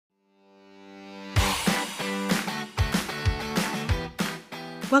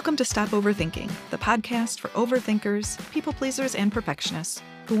Welcome to Stop Overthinking, the podcast for overthinkers, people pleasers, and perfectionists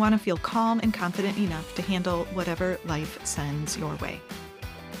who want to feel calm and confident enough to handle whatever life sends your way.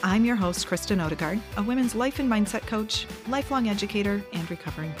 I'm your host, Kristen Odegaard, a women's life and mindset coach, lifelong educator, and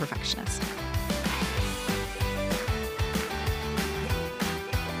recovering perfectionist.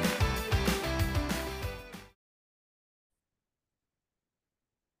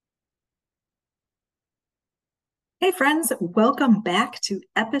 Hey friends, welcome back to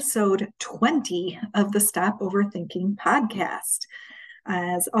episode 20 of the Stop Overthinking podcast.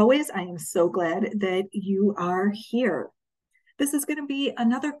 As always, I am so glad that you are here. This is going to be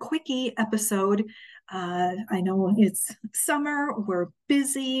another quickie episode. I know it's summer, we're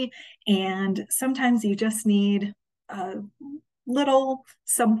busy, and sometimes you just need a little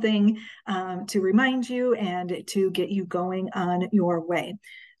something to remind you and to get you going on your way.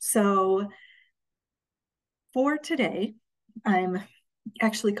 So for today, I'm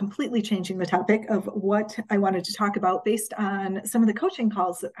actually completely changing the topic of what I wanted to talk about based on some of the coaching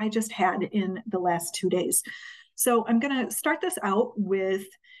calls that I just had in the last 2 days. So I'm going to start this out with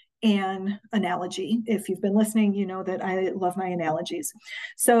an analogy. If you've been listening, you know that I love my analogies.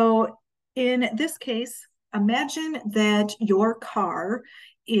 So in this case, imagine that your car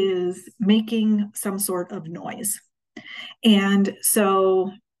is making some sort of noise. And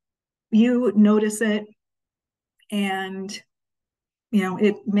so you notice it, and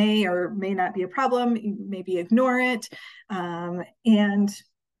it may or may not be a problem. You maybe ignore it, and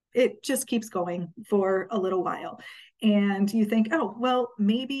it just keeps going for a little while. And you think, oh, well,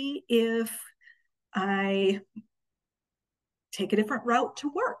 maybe if I take a different route to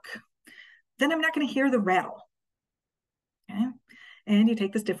work, then I'm not going to hear the rattle. Okay? And you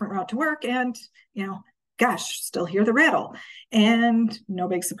take this different route to work, and gosh, still hear the rattle. And no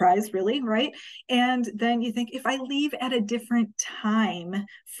big surprise, really, right? And then you think, if I leave at a different time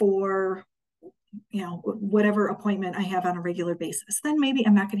for, whatever appointment I have on a regular basis, then maybe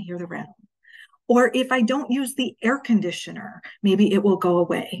I'm not going to hear the rattle. Or if I don't use the air conditioner, maybe it will go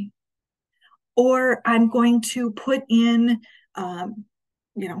away. Or I'm going to put in, higher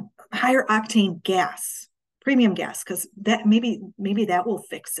octane gas, premium gas, because that maybe that will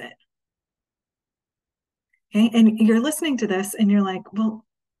fix it. Okay. And you're listening to this and you're like, well,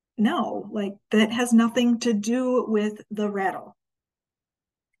 no, like that has nothing to do with the rattle.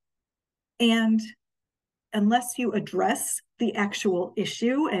 And unless you address the actual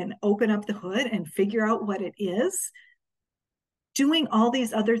issue and open up the hood and figure out what it is, doing all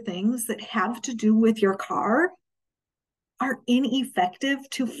these other things that have to do with your car are ineffective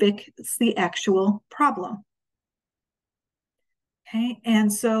to fix the actual problem. Okay.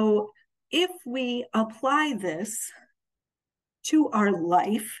 And so if we apply this to our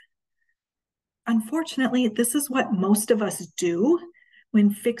life, unfortunately, this is what most of us do when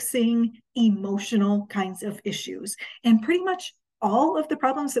fixing emotional kinds of issues. And pretty much all of the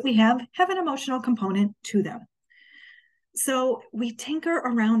problems that we have an emotional component to them. So we tinker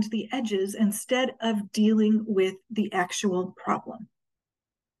around the edges instead of dealing with the actual problem.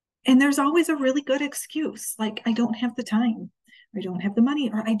 And there's always a really good excuse, like, I don't have the time, I don't have the money,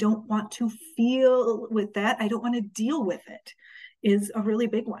 or I don't want to feel with that. I don't want to deal with it, is a really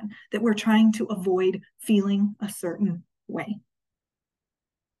big one, that we're trying to avoid feeling a certain way.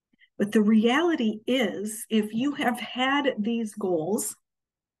 But the reality is, if you have had these goals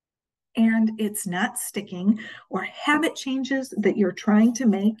and it's not sticking, or habit changes that you're trying to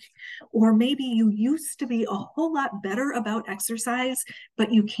make, or maybe you used to be a whole lot better about exercise,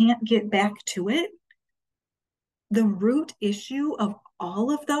 but you can't get back to it, the root issue of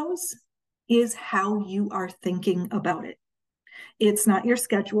all of those is how you are thinking about it. It's not your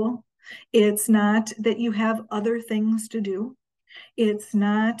schedule. It's not that you have other things to do. It's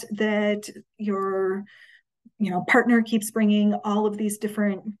not that your partner keeps bringing all of these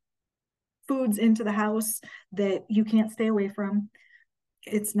different foods into the house that you can't stay away from.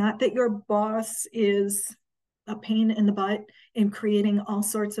 It's not that your boss is a pain in the butt in creating all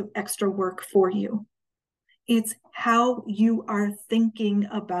sorts of extra work for you. It's how you are thinking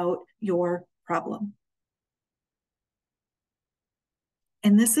about your problem.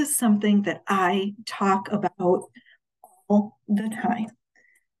 And this is something that I talk about all the time.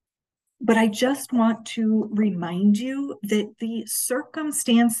 But I just want to remind you that the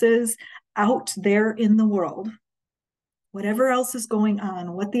circumstances out there in the world, whatever else is going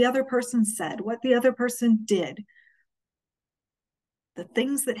on, what the other person said, what the other person did, the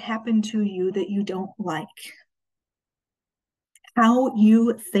things that happen to you that you don't like, how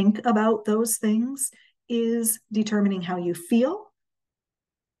you think about those things is determining how you feel,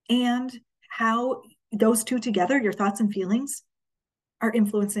 and how those two together, your thoughts and feelings, are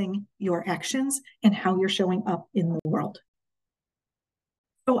influencing your actions and how you're showing up in the world.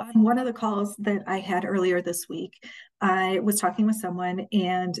 So on one of the calls that I had earlier this week, I was talking with someone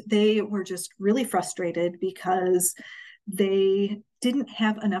and they were just really frustrated because they didn't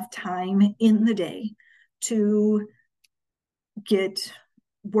have enough time in the day to get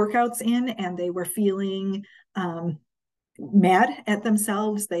workouts in, and they were feeling mad at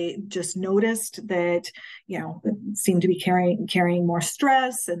themselves. They just noticed that, seemed to be carrying more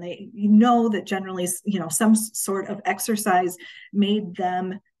stress, and they know that generally, some sort of exercise made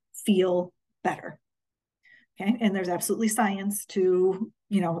them feel better. Okay. And there's absolutely science to,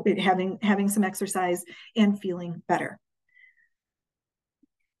 having some exercise and feeling better.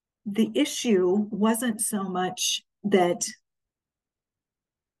 The issue wasn't so much that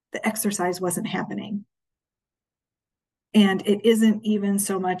the exercise wasn't happening. And it isn't even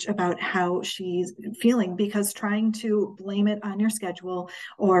so much about how she's feeling, because trying to blame it on your schedule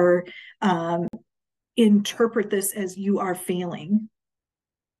or interpret this as you are failing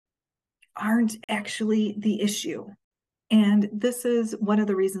aren't actually the issue. And this is one of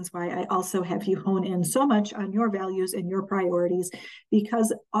the reasons why I also have you hone in so much on your values and your priorities,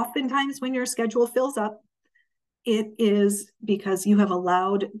 because oftentimes when your schedule fills up, it is because you have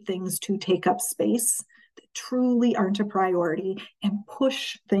allowed things to take up space that truly aren't a priority and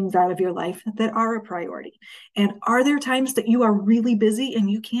push things out of your life that are a priority. And are there times that you are really busy and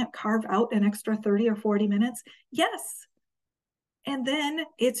you can't carve out an extra 30 or 40 minutes? Yes. And then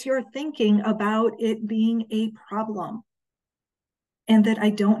it's your thinking about it being a problem and that I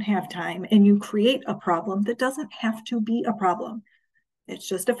don't have time, and you create a problem that doesn't have to be a problem. It's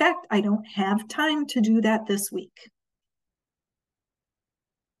just a fact. I don't have time to do that this week.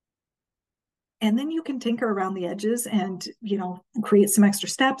 And then you can tinker around the edges and, create some extra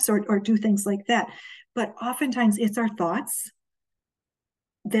steps or do things like that. But oftentimes it's our thoughts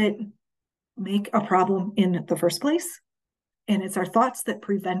that make a problem in the first place. And it's our thoughts that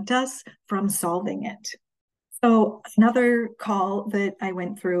prevent us from solving it. So another call that I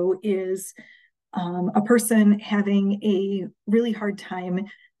went through is a person having a really hard time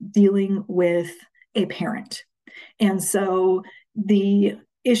dealing with a parent. And so the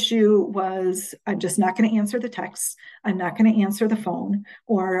issue was, I'm just not going to answer the texts. I'm not going to answer the phone,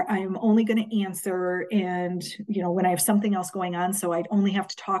 or I'm only going to answer and, when I have something else going on. So I'd only have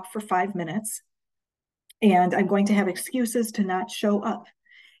to talk for 5 minutes, and I'm going to have excuses to not show up.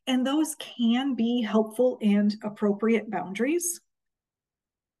 And those can be helpful and appropriate boundaries.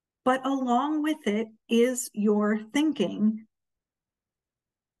 But along with it is your thinking.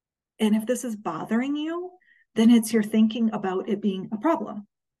 And if this is bothering you, then it's your thinking about it being a problem.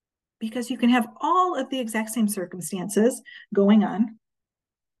 Because you can have all of the exact same circumstances going on,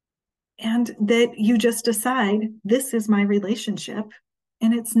 and that you just decide, this is my relationship,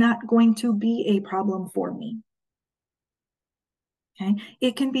 and it's not going to be a problem for me. Okay.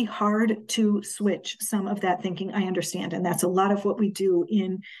 It can be hard to switch some of that thinking, I understand. And that's a lot of what we do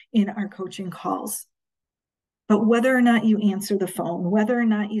in our coaching calls. But whether or not you answer the phone, whether or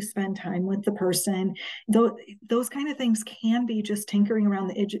not you spend time with the person, those kind of things can be just tinkering around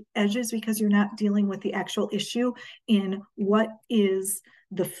the edges, because you're not dealing with the actual issue in what is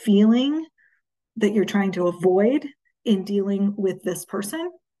the feeling that you're trying to avoid in dealing with this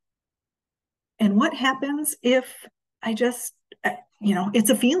person. And what happens if I just, it's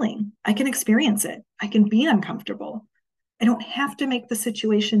a feeling. I can experience it. I can be uncomfortable. I don't have to make the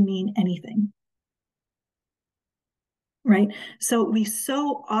situation mean anything. Right? So we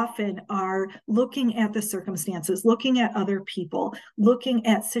so often are looking at the circumstances, looking at other people, looking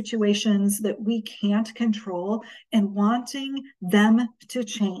at situations that we can't control, and wanting them to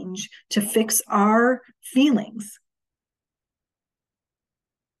change to fix our feelings.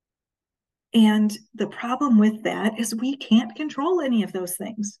 And the problem with that is we can't control any of those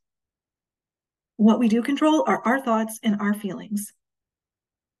things. What we do control are our thoughts and our feelings.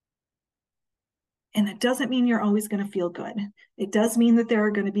 And that doesn't mean you're always going to feel good. It does mean that there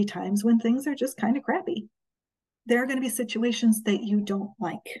are going to be times when things are just kind of crappy. There are going to be situations that you don't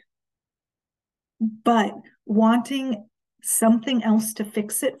like. But wanting something else to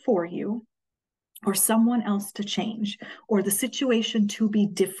fix it for you, or someone else to change, or the situation to be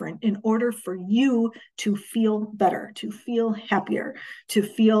different in order for you to feel better, to feel happier, to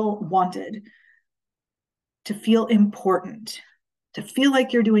feel wanted, to feel important, to feel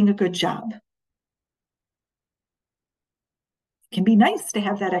like you're doing a good job. It can be nice to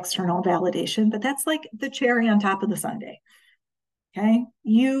have that external validation, but that's like the cherry on top of the sundae. Okay?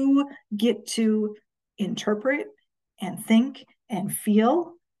 You get to interpret and think and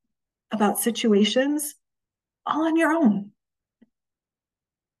feel about situations all on your own.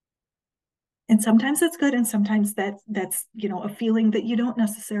 And sometimes that's good, and sometimes that's a feeling that you don't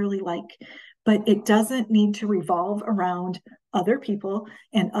necessarily like, but it doesn't need to revolve around other people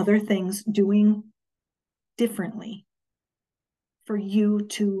and other things doing differently for you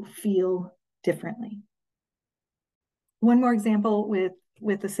to feel differently. One more example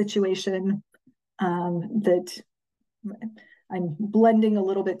with a situation that I'm blending a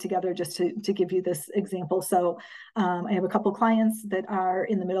little bit together just to give you this example. So I have a couple clients that are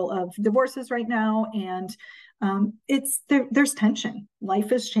in the middle of divorces right now, and there's tension.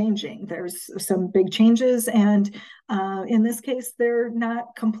 Life is changing. There's some big changes, and in this case, they're not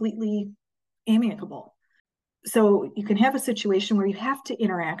completely amicable. So you can have a situation where you have to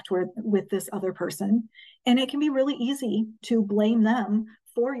interact with this other person, and it can be really easy to blame them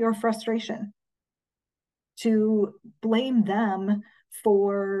for your frustration, to blame them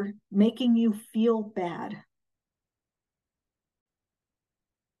for making you feel bad.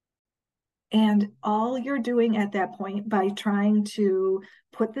 And all you're doing at that point by trying to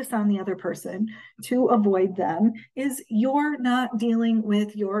put this on the other person to avoid them is you're not dealing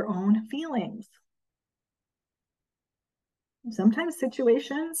with your own feelings. Sometimes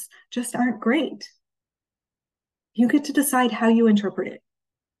situations just aren't great. You get to decide how you interpret it.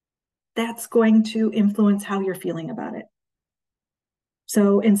 That's going to influence how you're feeling about it.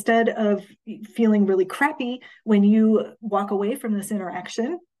 So instead of feeling really crappy when you walk away from this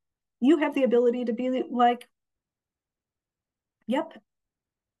interaction, you have the ability to be like, yep,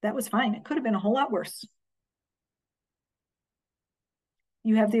 that was fine. It could have been a whole lot worse.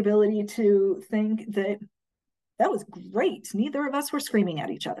 You have the ability to think that was great. Neither of us were screaming at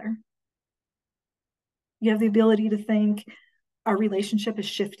each other. You have the ability to think our relationship is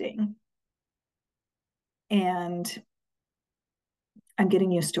shifting and I'm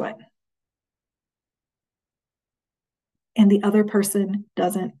getting used to it. And the other person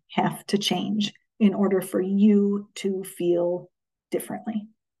doesn't have to change in order for you to feel differently.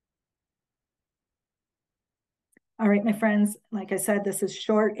 All right, my friends, like I said, this is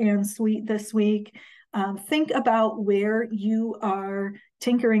short and sweet this week. Think about where you are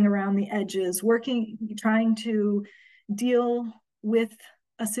tinkering around the edges, trying to deal with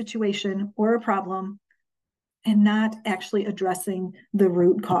a situation or a problem and not actually addressing the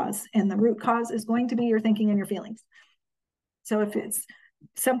root cause. And the root cause is going to be your thinking and your feelings. So if it's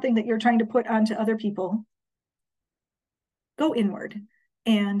something that you're trying to put onto other people, go inward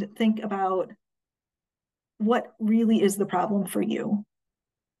and think about what really is the problem for you.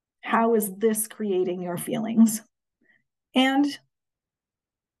 How is this creating your feelings? And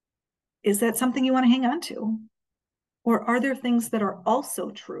is that something you want to hang on to? Or are there things that are also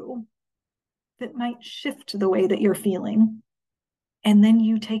true that might shift the way that you're feeling? And then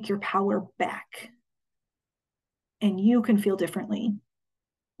you take your power back and you can feel differently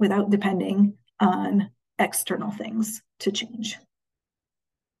without depending on external things to change.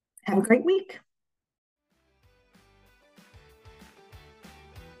 Have a great week.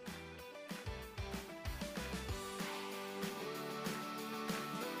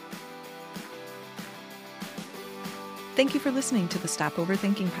 Thank you for listening to the Stop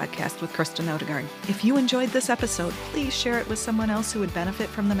Overthinking podcast with Kristen Odegaard. If you enjoyed this episode, please share it with someone else who would benefit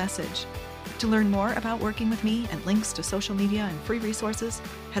from the message. To learn more about working with me and links to social media and free resources,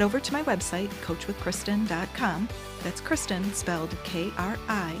 head over to my website, coachwithkristen.com. That's Kristen spelled Kristen.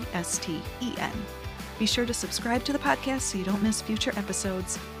 Be sure to subscribe to the podcast so you don't miss future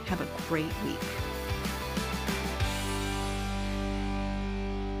episodes. Have a great week.